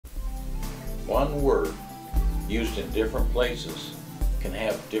One word used in different places can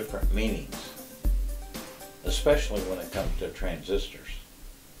have different meanings, especially when it comes to transistors.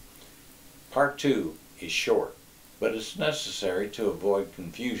 Part 2 is short, but it's necessary to avoid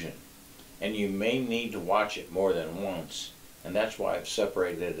confusion, and you may need to watch it more than once, and that's why I've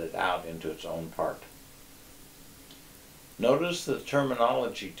separated it out into its own part. Notice the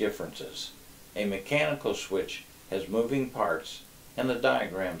terminology differences. A mechanical switch has moving parts, and the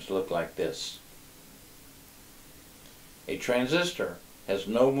diagrams look like this. A transistor has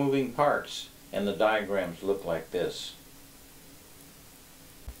no moving parts, and the diagrams look like this.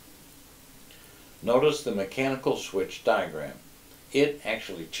 Notice the mechanical switch diagram. It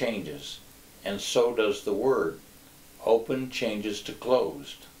actually changes, and so does the word. Open changes to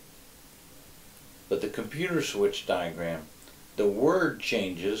closed. But the computer switch diagram, the word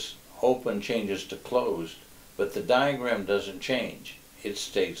changes, open changes to closed, but the diagram doesn't change. It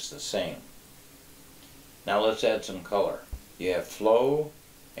stays the same. Now let's add some color. You have flow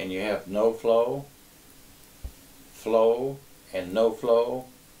and you have no flow. Flow and no flow.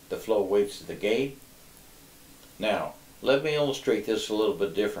 The flow waits at the gate. Now, let me illustrate this a little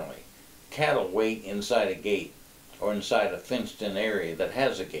bit differently. Cattle wait inside a gate or inside a fenced-in area that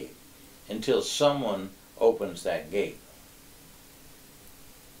has a gate until someone opens that gate.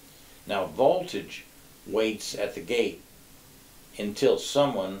 Now, voltage waits at the gate until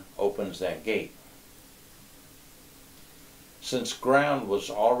someone opens that gate. Since ground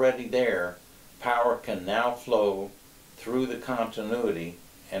was already there, power can now flow through the continuity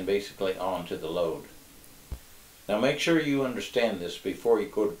and basically onto the load. Now make sure you understand this before you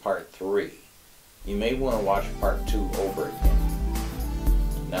go to part 3. You may want to watch part 2 over again.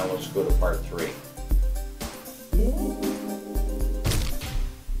 Now let's go to part 3.